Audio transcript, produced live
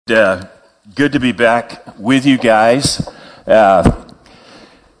Good to be back with you guys. I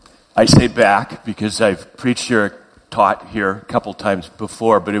say back because I've preached here, taught here a couple times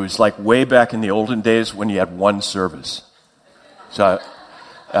before, but it was like way back in the olden days when you had one service. So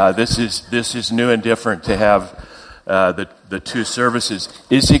this is new and different to have the two services.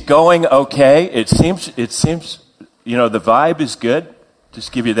 Is it going okay? It seems the vibe is good.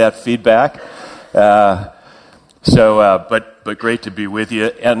 Just give you that feedback. But great to be with you.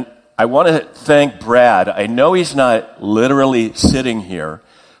 And I want to thank Brad. I know he's not literally sitting here,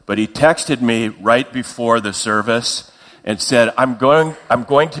 but he texted me right before the service and said, I'm going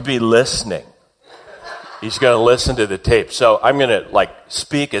to be listening. He's going to listen to the tape. So I'm going to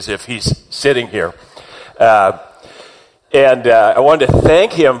speak as if he's sitting here. And I wanted to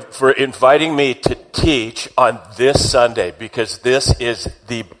thank him for inviting me to teach on this Sunday, because this is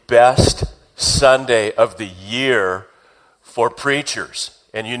the best Sunday of the year for preachers.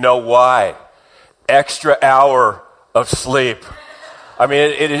 And you know why? Extra hour of sleep. I mean,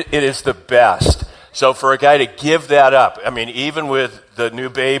 it is the best. So for a guy to give that up, I mean, even with the new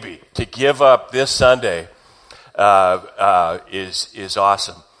baby, to give up this Sunday is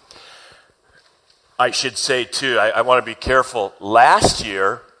awesome. I should say, too, I want to be careful. Last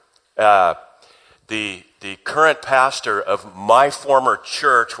year, the current pastor of my former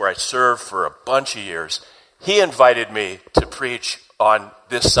church, where I served for a bunch of years, he invited me to preach on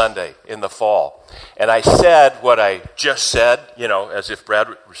this Sunday in the fall. And I said what I just said, as if Brad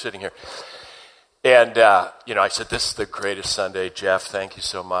were sitting here. And, I said, this is the greatest Sunday. Jeff, thank you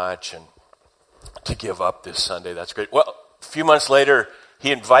so much. And to give up this Sunday, that's great. Well, a few months later,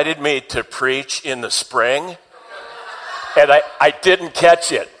 he invited me to preach in the spring. And I didn't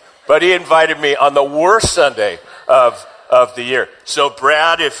catch it. But he invited me on the worst Sunday of the year. So,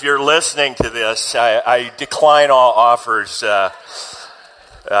 Brad, if you're listening to this, I decline all offers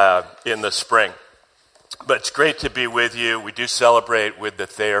in the spring. But it's great to be with you. We do celebrate with the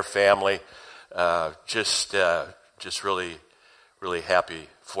Thayer family. Just really, really happy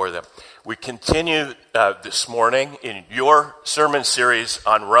for them. We continue this morning in your sermon series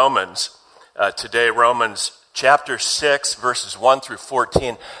on Romans. Today, Romans chapter 6, verses 1 through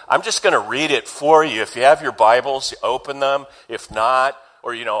 14. I'm just going to read it for you. If you have your Bibles, open them. If not,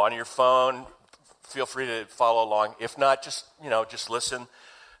 or, on your phone, feel free to follow along. If not, just listen.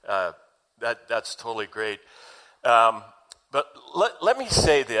 That's totally great. But let me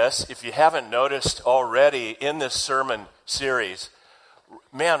say this, if you haven't noticed already in this sermon series,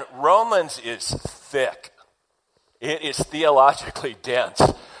 man, Romans is thick. It is theologically dense,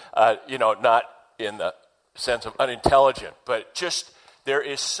 not in the sense of unintelligent, but just there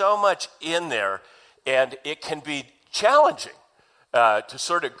is so much in there, and it can be challenging to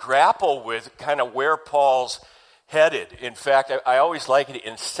sort of grapple with kind of where Paul's headed. In fact, I always like it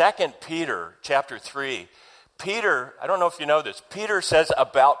in 2 Peter chapter 3. Peter, I don't know if you know this, Peter says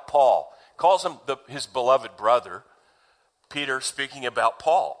about Paul, calls him his beloved brother, Peter speaking about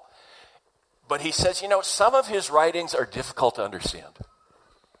Paul. But he says, some of his writings are difficult to understand.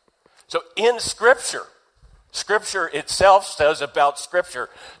 So in Scripture itself says about Scripture,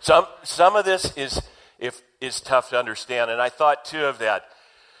 some of this is tough to understand. And I thought, too, of that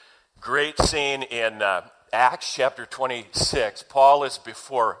great scene in Acts chapter 26. Paul's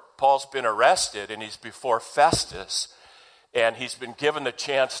been arrested, and he's before Festus, and he's been given the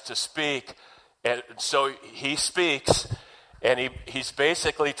chance to speak, and so he speaks, and he's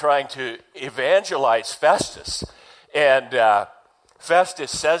basically trying to evangelize Festus, and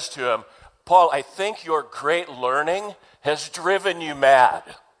Festus says to him, Paul, I think your great learning has driven you mad.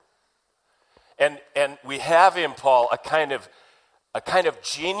 And we have in Paul a kind of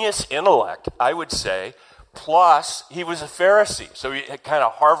genius intellect, I would say. Plus, he was a Pharisee, so he had kind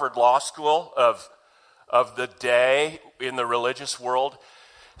of Harvard Law School of the day in the religious world.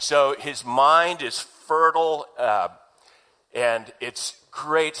 So his mind is fertile, and it's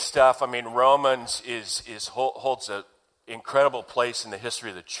great stuff. I mean, Romans holds an incredible place in the history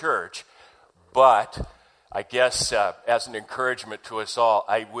of the church. But I guess as an encouragement to us all,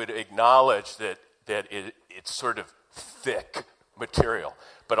 I would acknowledge that it's sort of thick material.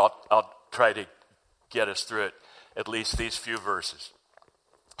 But I'll try to get us through it, at least these few verses.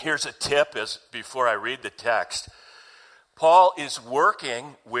 Here's a tip before I read the text. Paul is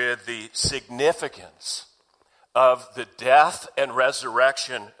working with the significance of the death and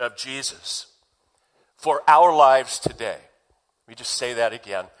resurrection of Jesus for our lives today. Let me just say that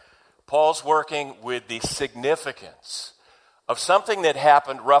again. Paul's working with the significance of something that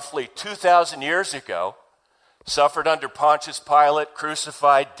happened roughly 2,000 years ago, suffered under Pontius Pilate,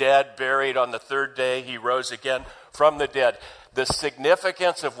 crucified, dead, buried. On the third day, he rose again from the dead. the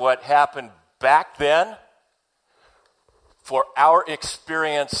significance of what happened back then for our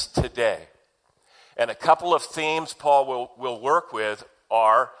experience today. And a couple of themes Paul will work with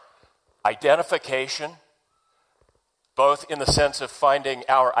are identification, both in the sense of finding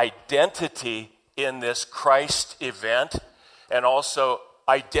our identity in this Christ event, and also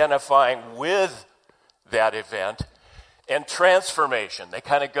identifying with that event, and transformation. They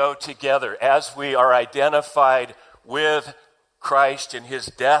kind of go together. As we are identified with Christ in his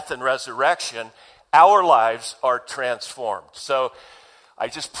death and resurrection, our lives are transformed. So I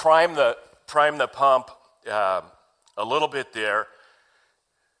just prime the pump a little bit there.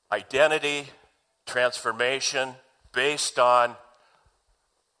 Identity, transformation, based on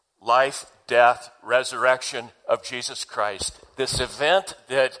life, death, resurrection of Jesus Christ. This event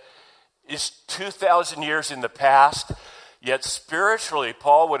that is 2,000 years in the past, yet spiritually,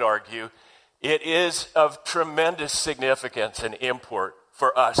 Paul would argue, it is of tremendous significance and import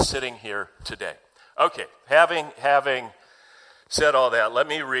for us sitting here today. Okay, having said all that, let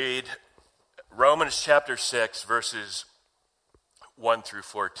me read Romans chapter 6, verses 1 through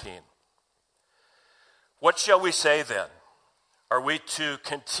 14. What shall we say then? Are we to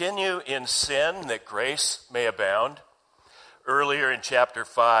continue in sin that grace may abound? Earlier in chapter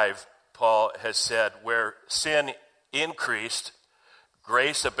 5, Paul has said, where sin increased,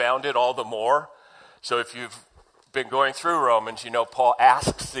 grace abounded all the more. So if you've been going through Romans, you know Paul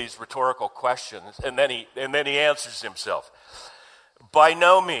asks these rhetorical questions, and then he answers himself. By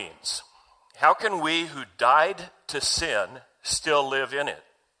no means. How can we who died to sin still live in it?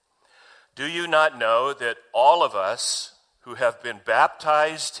 Do you not know that all of us who have been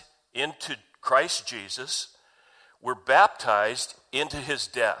baptized into Christ Jesus were baptized into his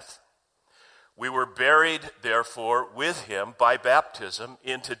death? We were buried, therefore, with him by baptism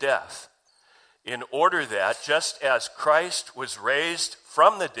into death, in order that, just as Christ was raised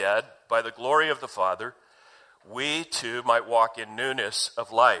from the dead by the glory of the Father, we too might walk in newness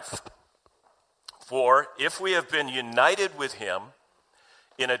of life. For if we have been united with him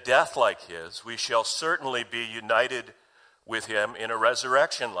in a death like his, we shall certainly be united with him in a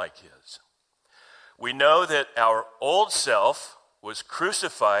resurrection like his. We know that our old self was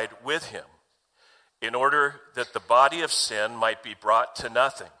crucified with him, in order that the body of sin might be brought to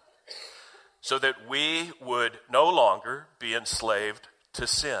nothing, so that we would no longer be enslaved to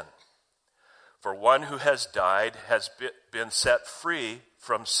sin. For one who has died has been set free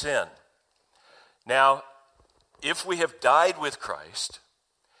from sin. Now, if we have died with Christ,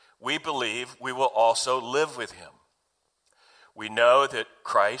 we believe we will also live with him. We know that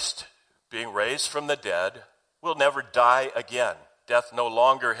Christ, being raised from the dead, will never die again. Death no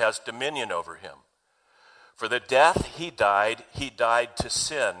longer has dominion over him. For the death he died to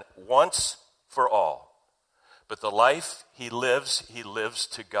sin once for all. But the life he lives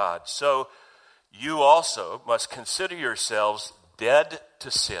to God. So you also must consider yourselves dead to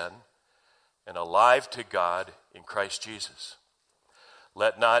sin and alive to God in Christ Jesus.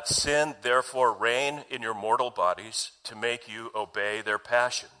 Let not sin therefore reign in your mortal bodies to make you obey their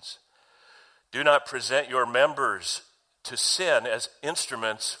passions. Do not present your members to sin as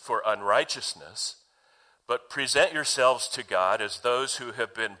instruments for unrighteousness, but present yourselves to God as those who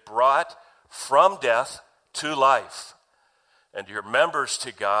have been brought from death to life, and your members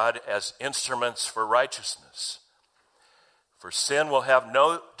to God as instruments for righteousness. For sin will have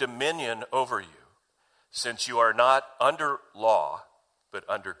no dominion over you, since you are not under law, but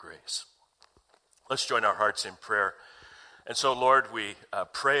under grace. Let's join our hearts in prayer. And so, Lord, we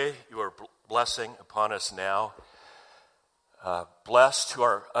pray your blessing upon us now. Bless to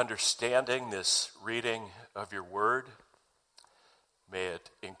our understanding this reading of your word. May it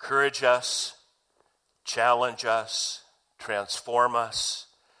encourage us, challenge us, transform us,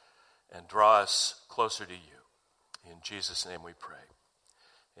 and draw us closer to you. In Jesus' name we pray.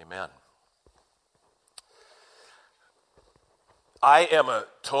 Amen. I am a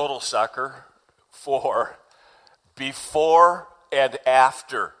total sucker for before and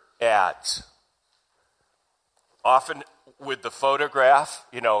after ads. Often with the photograph,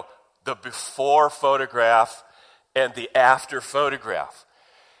 the before photograph and the after photograph.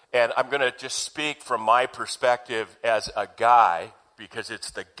 And I'm going to just speak from my perspective as a guy, because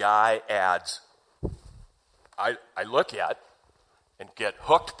it's the guy ads I look at and get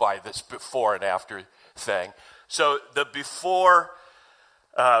hooked by this before and after thing. So the before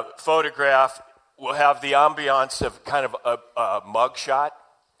photograph will have the ambiance of kind of a mug shot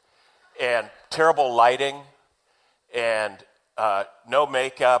and terrible lighting and no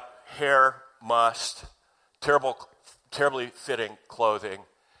makeup, hair mussed, terribly fitting clothing,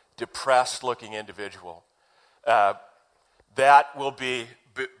 depressed looking individual. That will be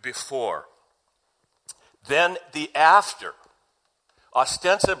before. Then the after.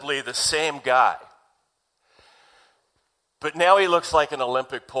 Ostensibly the same guy. But now he looks like an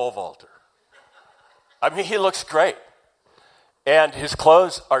Olympic pole vaulter. I mean, he looks great. And his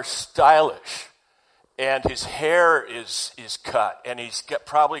clothes are stylish. And his hair is cut. And he's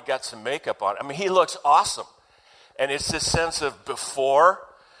probably got some makeup on. I mean, he looks awesome. And it's this sense of before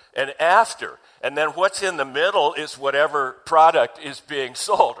and after. And then what's in the middle is whatever product is being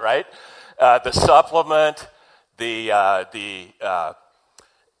sold, right? The supplement, the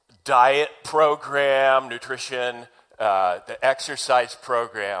diet program, nutrition, the exercise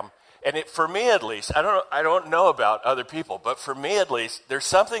program. And for me at least, I don't know about other people, but for me at least, there's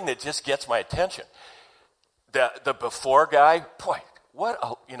something that just gets my attention. The before guy, boy,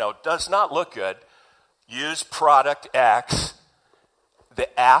 does not look good. Use product X.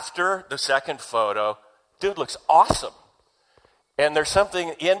 The after, the second photo, dude looks awesome. And there's something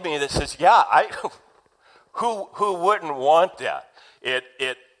in me that says, yeah, who wouldn't want that? It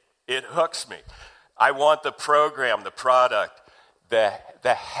hooks me. I want the program, the product, the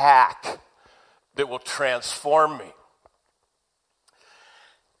hack that will transform me.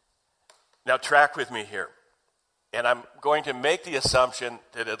 Now track with me here. And I'm going to make the assumption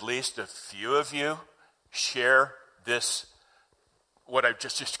that at least a few of you share this, what I've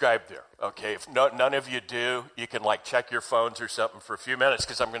just described there, okay? If none of you do, you can check your phones or something for a few minutes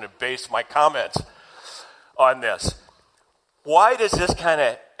because I'm going to base my comments on this. Why does this kind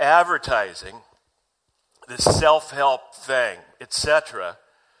of advertising, this self-help thing, etc.,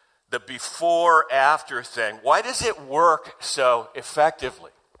 the before-after thing, why does it work so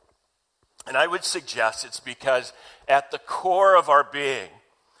effectively? And I would suggest it's because at the core of our being,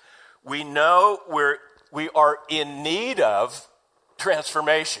 we know we are in need of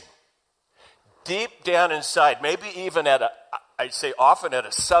transformation. Deep down inside, maybe even I'd say often at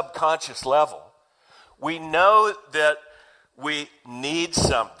a subconscious level, we know that we need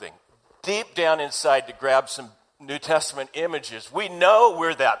something deep down inside to grab some New Testament images. We know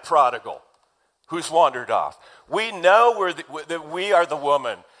we're that prodigal who's wandered off. We know that we are the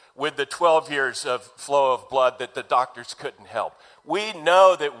woman with the 12 years of flow of blood that the doctors couldn't help. We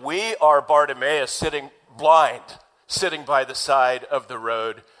know that we are Bartimaeus sitting blind, sitting by the side of the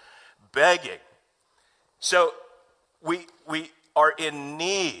road, begging. So we are in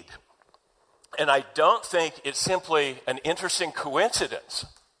need. And I don't think it's simply an interesting coincidence.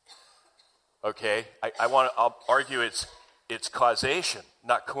 Okay? I'll argue it's causation,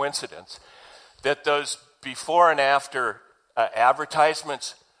 not coincidence. That those before and after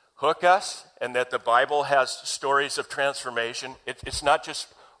advertisements hook us, and that the Bible has stories of transformation. It's not just,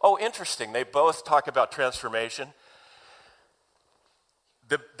 interesting, they both talk about transformation.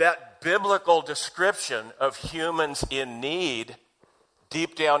 That biblical description of humans in need,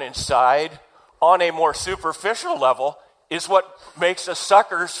 deep down inside, on a more superficial level, is what makes us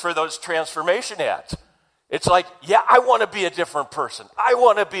suckers for those transformation ads. It's like, yeah, I want to be a different person. I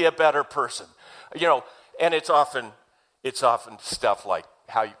want to be a better person. And it's often stuff like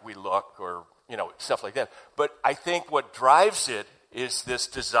how we look or, stuff like that. But I think what drives it is this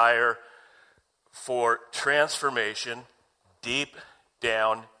desire for transformation deep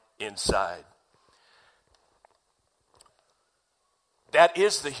down inside. That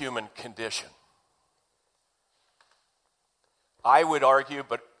is the human condition. I would argue,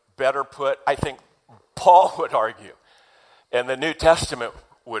 but better put, I think Paul would argue, and the New Testament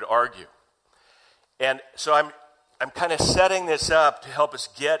would argue. And so I'm kind of setting this up to help us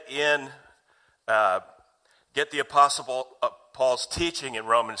get the Apostle Paul's teaching in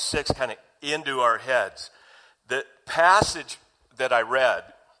Romans 6 kind of into our heads. The passage that I read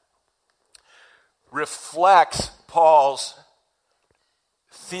reflects Paul's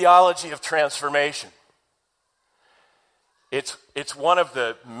theology of transformation. It's one of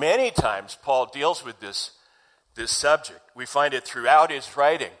the many times Paul deals with this subject. We find it throughout his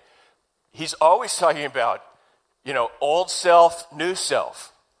writing. He's always talking about, old self, new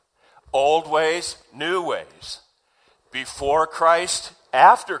self. Old ways, new ways. Before Christ,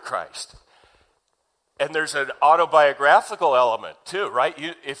 after Christ. And there's an autobiographical element too, right?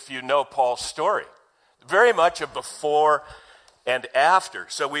 If you know Paul's story. Very much a before and after.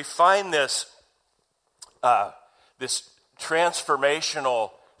 So we find this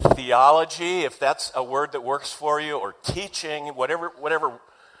transformational theology, if that's a word that works for you, or teaching, whatever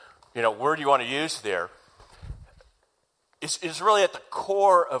word you want to use there, is really at the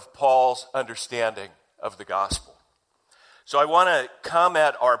core of Paul's understanding of the gospel. So I want to come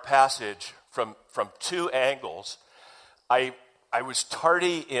at our passage from two angles. I was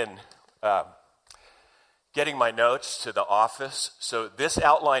tardy in getting my notes to the office. So this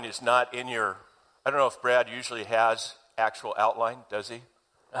outline is not in your, I don't know if Brad usually has actual outline, does he?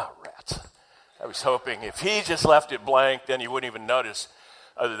 Oh, rats. I was hoping if he just left it blank, then you wouldn't even notice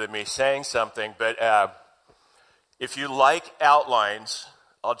other than me saying something. But if you like outlines,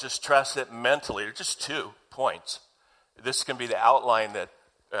 I'll just stress it mentally. They're just 2 points. This can be the outline that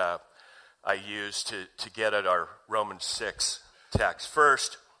I use to get at our Romans 6 text.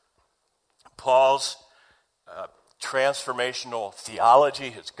 First, Paul's transformational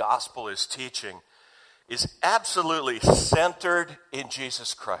theology, his gospel, his teaching, is absolutely centered in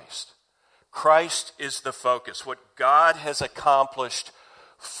Jesus Christ. Christ is the focus. What God has accomplished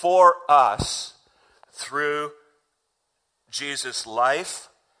for us through Jesus' life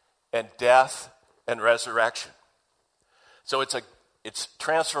and death and resurrection. So its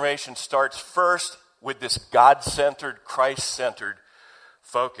transformation starts first with this God-centered, Christ-centered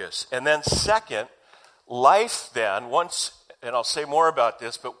focus. And then second, life then, and I'll say more about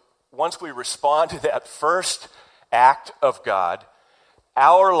this, but once we respond to that first act of God,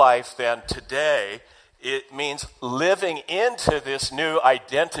 our life then today, it means living into this new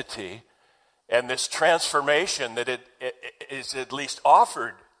identity and this transformation that it is at least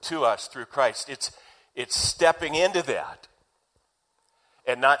offered to us through Christ. It's stepping into that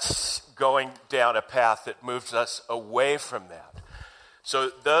and not going down a path that moves us away from that.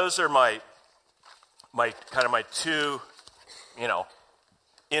 So those are my 2,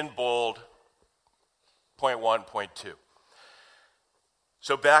 in bold, point 1, point 2.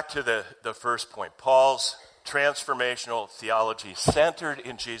 So back to the first point. Paul's transformational theology centered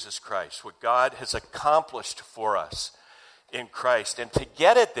in Jesus Christ, what God has accomplished for us in Christ. And to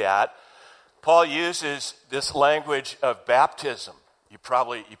get at that, Paul uses this language of baptism. You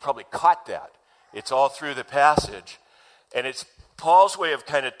probably caught that. It's all through the passage. And it's Paul's way of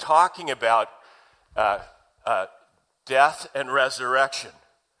kind of talking about death and resurrection,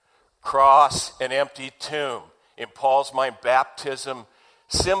 cross and empty tomb. In Paul's mind, baptism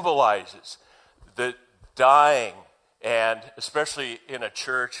symbolizes the dying, and especially in a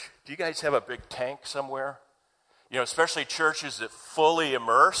church. Do you guys have a big tank somewhere? Especially churches that fully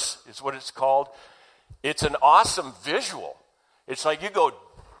immerse is what it's called. It's an awesome visual. It's like you go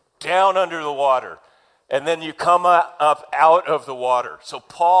down under the water, and then you come up out of the water. So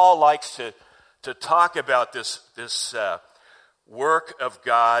Paul likes to talk about this work of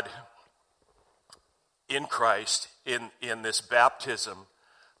God in Christ in this baptism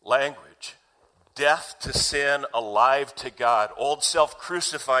language. Death to sin, alive to God. Old self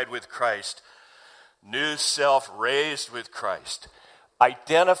crucified with Christ. New self raised with Christ.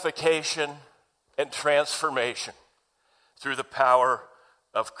 Identification and transformation through the power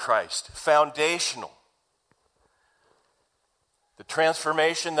of Christ. Foundational. The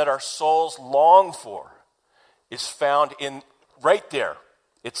transformation that our souls long for is found in right there.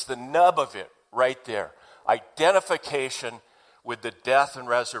 It's the nub of it right there. Identification with the death and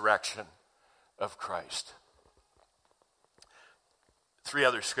resurrection of Christ. 3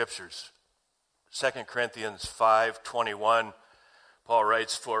 other scriptures. 2 Corinthians 5:21, Paul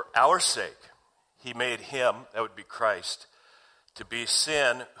writes, "For our sake he made him," that would be Christ, "to be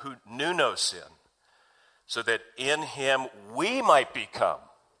sin who knew no sin, so that in him we might become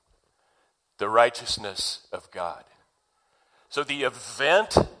the righteousness of God." So the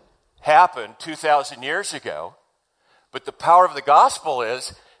event happened 2,000 years ago, but the power of the gospel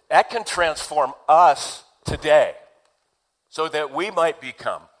is that can transform us today so that we might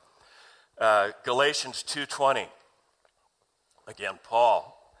become. Galatians 2:20. Again,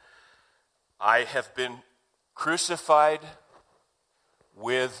 Paul, "I have been crucified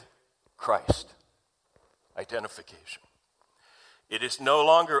with Christ." Identification. "It is no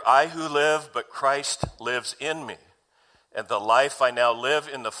longer I who live, but Christ lives in me. And the life I now live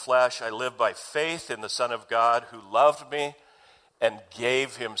in the flesh, I live by faith in the Son of God who loved me and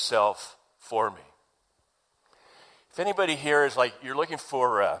gave himself for me." If anybody here is like, you're looking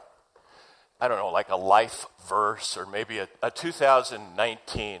for like a life verse or maybe a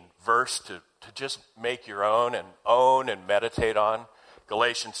 2019 verse to just make your own and meditate on,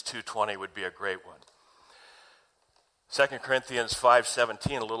 Galatians 2:20 would be a great one. 2 Corinthians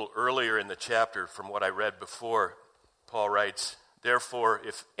 5:17, a little earlier in the chapter from what I read before, Paul writes, "Therefore,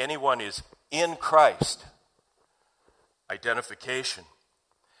 if anyone is in Christ," identification,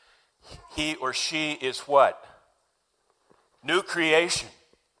 "he or she is" what? New creation,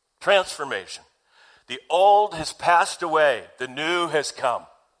 transformation. The old has passed away, the new has come.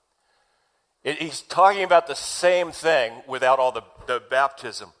 He's talking about the same thing without all the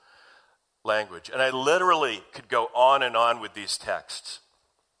baptism language. And I literally could go on and on with these texts.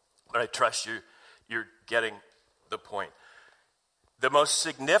 But I trust you're getting the point. The most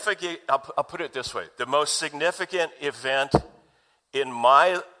significant, I'll put it this way, the most significant event in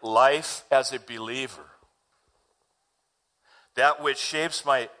my life as a believer, that which shapes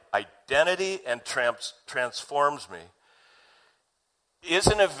my identity and transforms me, is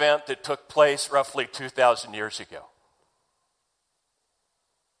an event that took place roughly 2,000 years ago.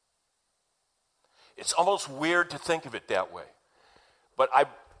 It's almost weird to think of it that way. But I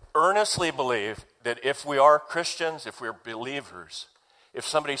earnestly believe that if we are Christians, if we're believers, if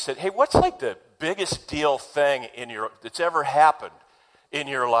somebody said, hey, what's like the biggest deal thing that's ever happened in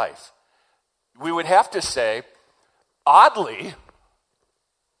your life? We would have to say, oddly,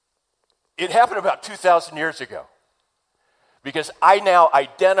 it happened about 2,000 years ago. Because I now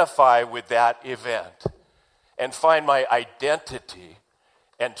identify with that event and find my identity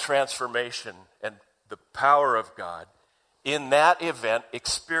and transformation and the power of God in that event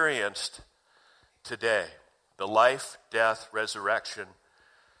experienced today. The life, death, resurrection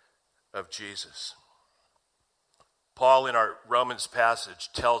of Jesus. Paul in our Romans passage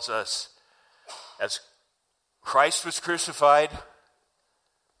tells us, as Christ was crucified,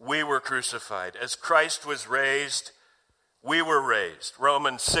 we were crucified. As Christ was raised, we were raised.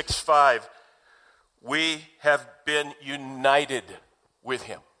 Romans 6:5, we have been united with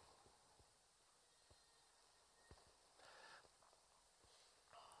him.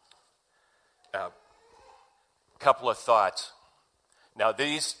 Couple of thoughts. Now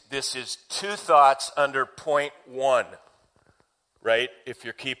this is two thoughts under point 1, right? If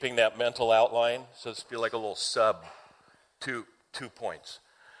you're keeping that mental outline, so it's be like a little sub, two points.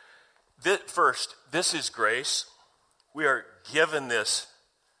 First, this is grace. We are given this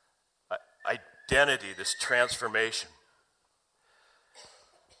identity, this transformation.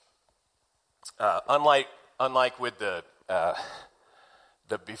 Unlike with the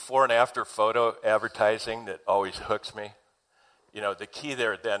before and after photo advertising that always hooks me, the key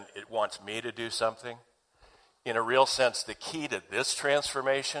there then, it wants me to do something. In a real sense, the key to this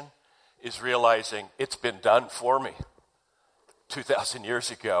transformation is realizing it's been done for me 2,000 years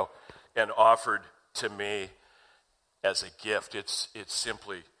ago and offered to me as a gift. It's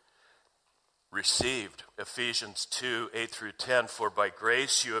simply received. Ephesians 2:8-10, for by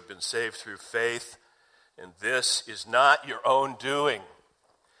grace you have been saved through faith, and this is not your own doing.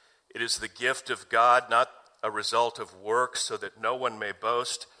 It is the gift of God, not a result of works, so that no one may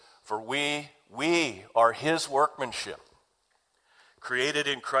boast. For we are his workmanship, created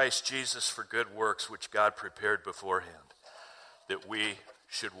in Christ Jesus for good works, which God prepared beforehand, that we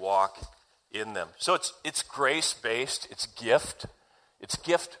should walk in them. So it's grace-based, it's gift-based.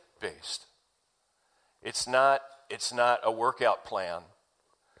 It's not a workout plan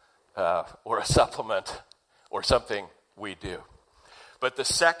or a supplement or something we do. But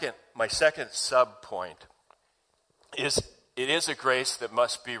my second sub-point is it is a grace that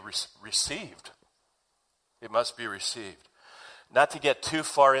must be received. It must be received. Not to get too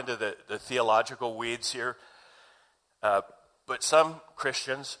far into the theological weeds here, but some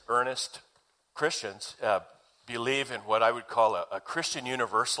Christians, earnest Christians, believe in what I would call a Christian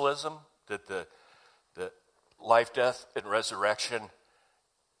universalism, that the life, death, and resurrection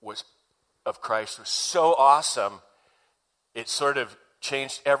of Christ was so awesome, it sort of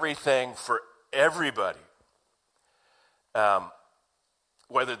changed everything for everybody,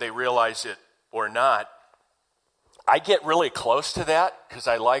 whether they realize it or not. I get really close to that because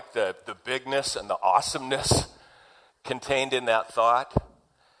I like the bigness and the awesomeness contained in that thought.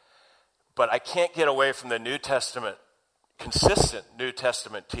 But I can't get away from the New Testament, consistent New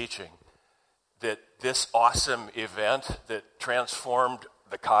Testament teaching that this awesome event that transformed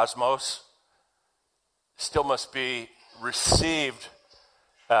the cosmos still must be received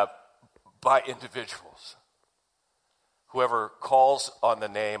by individuals. Whoever calls on the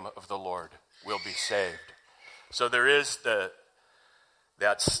name of the Lord will be saved. So there is that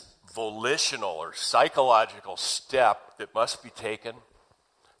volitional or psychological step that must be taken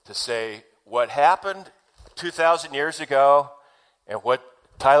to say what happened 2,000 years ago and what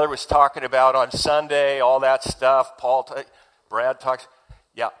Tyler was talking about on Sunday, all that stuff, Brad talks,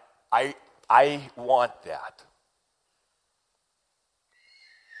 yeah, I want that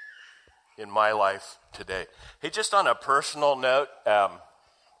in my life today. Hey, just on a personal note,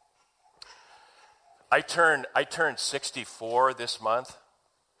 I turned 64 this month.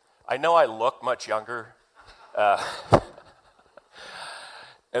 I know I look much younger.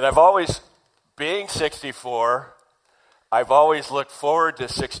 And I've always, being 64, I've always looked forward to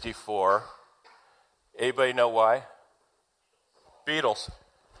 64. Anybody know why? Beatles.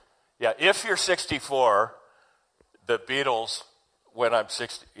 Yeah, if you're 64, the Beatles, when I'm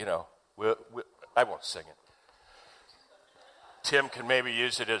 60, I won't sing it. Tim can maybe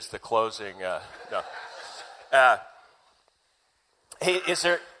use it as the closing. No. Hey, is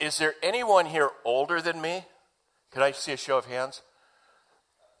there anyone here older than me? Could I see a show of hands?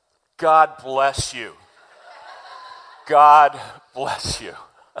 God bless you. God bless you.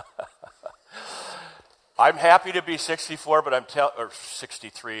 I'm happy to be 64, but or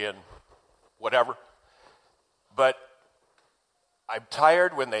 63 and whatever. But I'm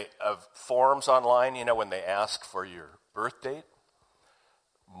tired of forms online, when they ask for your birth date,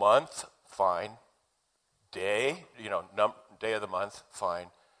 month, fine, day, day of the month, fine,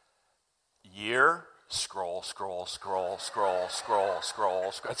 year, scroll. It's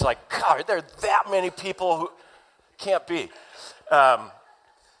like, God, are there that many people who can't be? I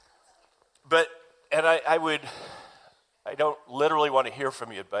don't literally want to hear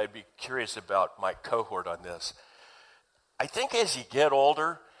from you, but I'd be curious about my cohort on this. I think as you get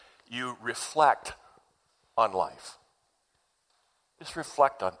older, you reflect on life. Just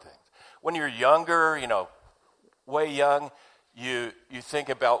reflect on things. When you're younger, way young, you think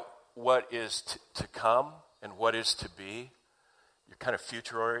about what is to come and what is to be. You're kind of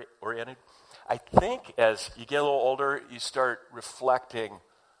future-oriented. I think as you get a little older, you start reflecting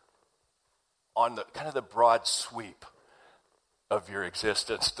on the kind of the broad sweep of your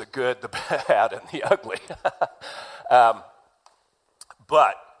existence, the good, the bad, and the ugly.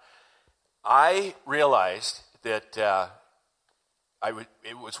 But I realized that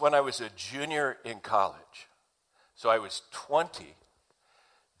it was when I was a junior in college, so I was 20,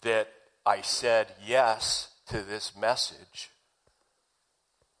 that I said yes to this message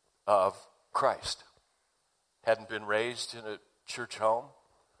of Christ. Hadn't been raised in a church home.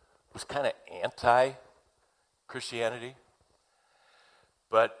 Was kind of anti-Christianity.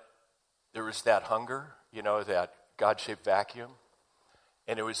 But there was that hunger, that God-shaped vacuum.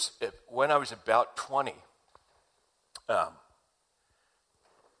 And it was when I was about 20 that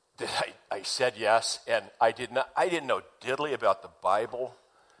I said yes, and I didn't know diddly about the Bible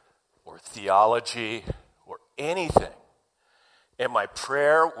or theology or anything. And my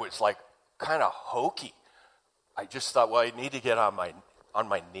prayer was like kind of hokey. I just thought, well, I need to get on my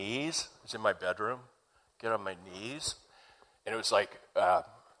knees. I was in my bedroom, get on my knees. And it was like,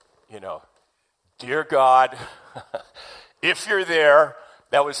 dear God, if you're there,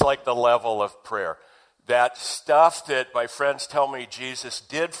 that was like the level of prayer. That stuff that my friends tell me Jesus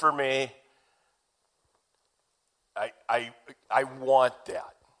did for me, I want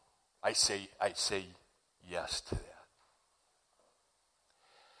that. I say yes to that.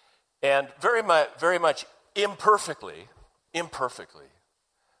 And very much imperfectly,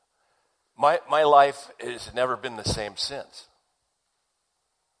 my life has never been the same since.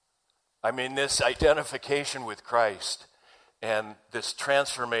 I mean, this identification with Christ and this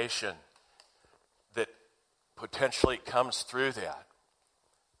transformation that potentially comes through that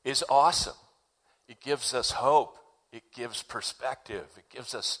is awesome. It gives us hope. It gives perspective. It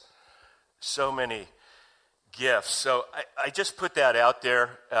gives us so many gifts. So I just put that out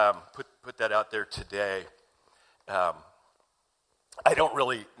there, put that out there today. I don't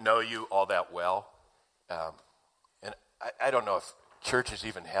really know you all that well. And I don't know if churches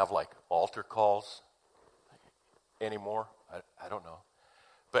even have like altar calls anymore. I don't know.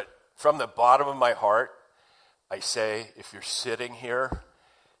 But from the bottom of my heart, I say, if you're sitting here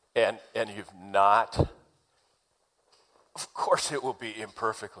and you've not, of course it will be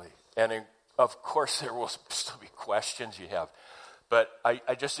imperfectly. And of course there will still be questions you have. But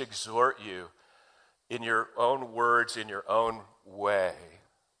I just exhort you in your own words, in your own way,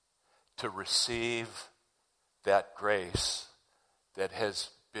 to receive that grace that has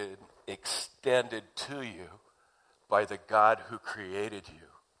been extended to you by the God who created you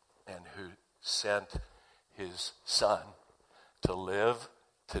and who sent his Son to live,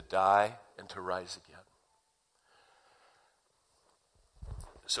 to die, and to rise again.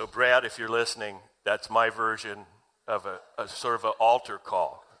 So Brad, if you're listening, that's my version of a sort of an altar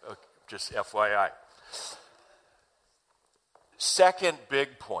call, just FYI. Second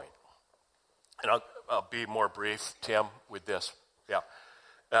big point, and I'll be more brief, Tim, with this. Yeah.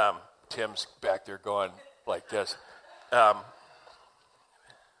 Tim's back there going like this.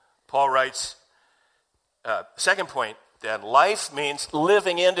 Paul writes, second point, then, life means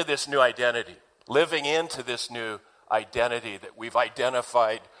living into this new identity, that we've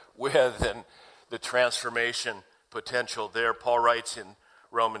identified with and the transformation potential there. Paul writes in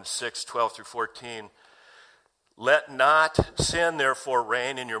Romans 6:12-14, let not sin, therefore,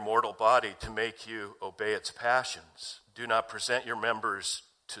 reign in your mortal body to make you obey its passions. Do not present your members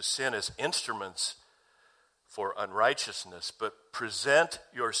to sin as instruments for unrighteousness, but present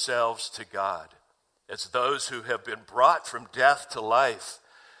yourselves to God as those who have been brought from death to life,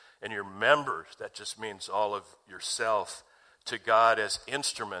 and your members, that just means all of yourself, to God as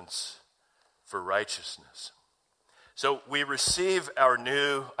instruments for righteousness. So we receive our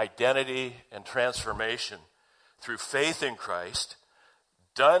new identity and transformation through faith in Christ.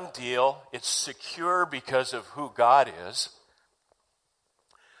 Done deal. It's secure because of who God is.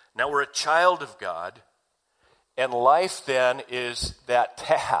 Now we're a child of God, and life then is that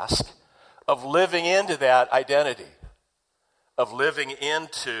task of living into that identity, of living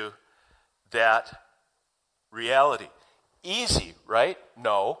into that reality. Easy, right?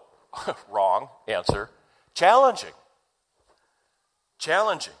 No. Wrong answer. Challenging.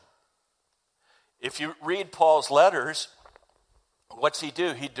 Challenging. If you read Paul's letters, what's he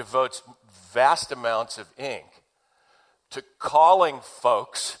do? He devotes vast amounts of ink to calling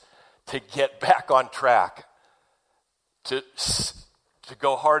folks to get back on track, to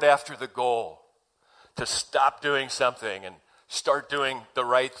go hard after the goal, to stop doing something and start doing the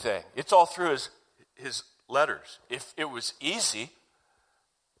right thing. It's all through his letters. If it was easy,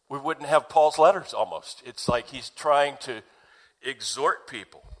 we wouldn't have Paul's letters almost. It's like he's trying to exhort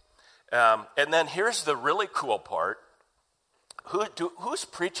people. And then here's the really cool part. Who's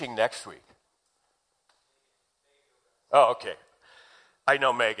preaching next week? Oh, okay. I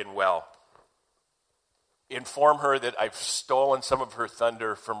know Megan well. Inform her that I've stolen some of her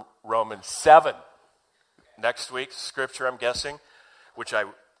thunder from Romans 7. Next week's scripture, I'm guessing, which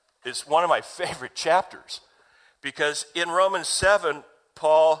is one of my favorite chapters. Because in Romans 7,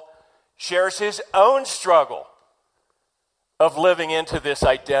 Paul shares his own struggle of living into this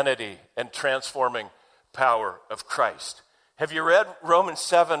identity and transforming power of Christ. Have you read Romans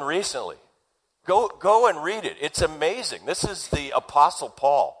 7 recently? Go and read it. It's amazing. This is the Apostle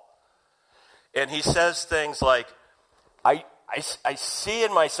Paul. And he says things like, I see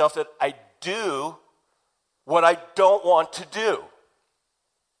in myself that I do what I don't want to do.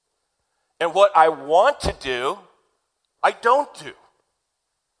 And what I want to do, I don't do.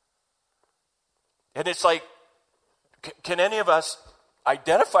 And it's like, can any of us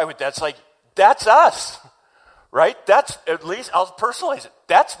identify with that? It's like, that's us, right? That's, at least, I'll personalize it.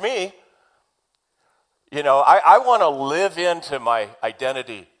 That's me. You know, I want to live into my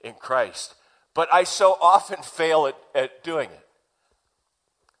identity in Christ, but I so often fail at doing it.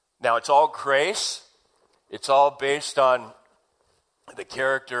 Now, it's all grace. It's all based on the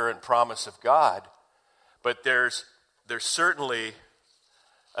character and promise of God, but there's certainly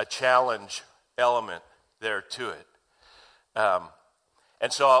a challenge element there to it.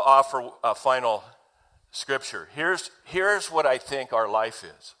 And so I'll offer a final scripture. Here's what I think our life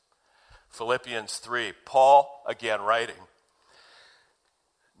is. Philippians 3, Paul, again, writing,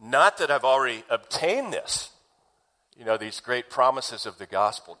 not that I've already obtained this, these great promises of the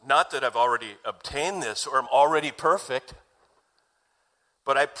gospel, not that I've already obtained this or am already perfect,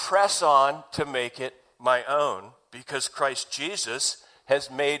 but I press on to make it my own because Christ Jesus has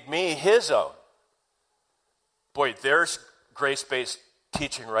made me his own. Boy, there's grace-based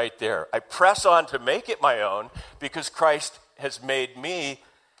teaching right there. I press on to make it my own because Christ has made me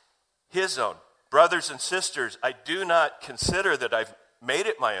his own. Brothers and sisters, I do not consider that I've made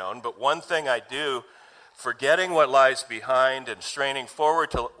it my own, but one thing I do, forgetting what lies behind and straining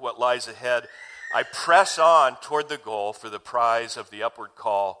forward to what lies ahead, I press on toward the goal for the prize of the upward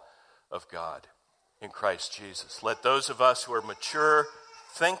call of God in Christ Jesus. Let those of us who are mature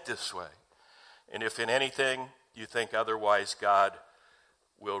think this way. And if in anything you think otherwise, God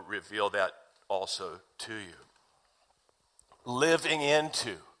will reveal that also to you. Living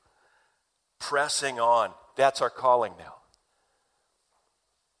into, pressing on, that's our calling now.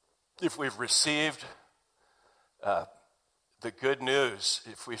 If we've received the good news,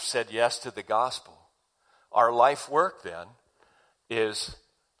 if we've said yes to the gospel, our life work then is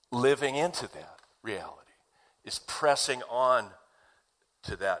living into that reality, is pressing on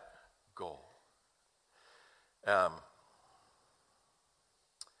to that goal. I'm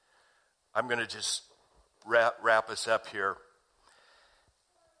going to just wrap us up here.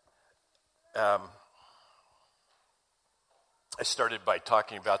 I started by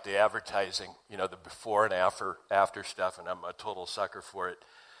talking about the advertising, the before and after stuff, and I'm a total sucker for it.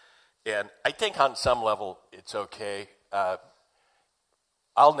 And I think on some level it's okay.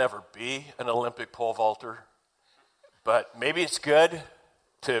 I'll never be an Olympic pole vaulter, but maybe it's good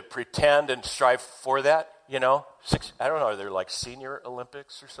to pretend and strive for that, I don't know, are there like senior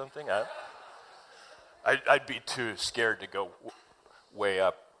Olympics or something? I'd be too scared to go way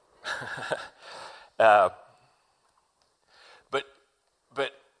up.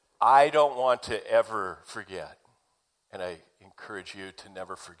 But I don't want to ever forget, and I encourage you to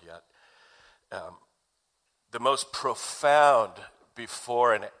never forget, the most profound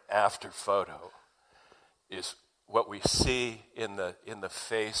before and after photo is what we see in the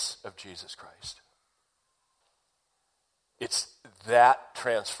face of Jesus Christ. It's that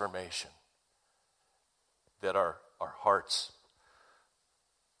transformation that our hearts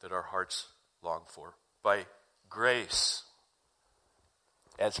long for. By grace,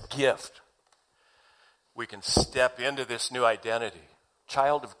 as gift, we can step into this new identity,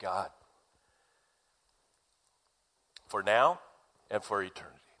 child of God, for now and for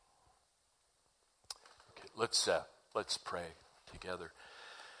eternity. Okay, let's pray together.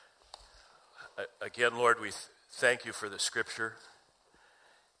 Again, Lord, we thank you for the Scripture.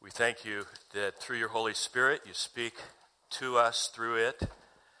 We thank you that through your Holy Spirit, you speak to us through it.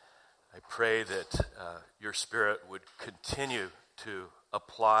 I pray that your Spirit would continue to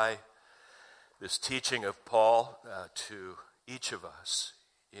apply this teaching of Paul to each of us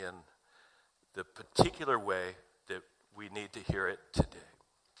in the particular way that we need to hear it today.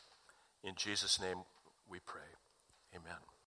 In Jesus' name we pray.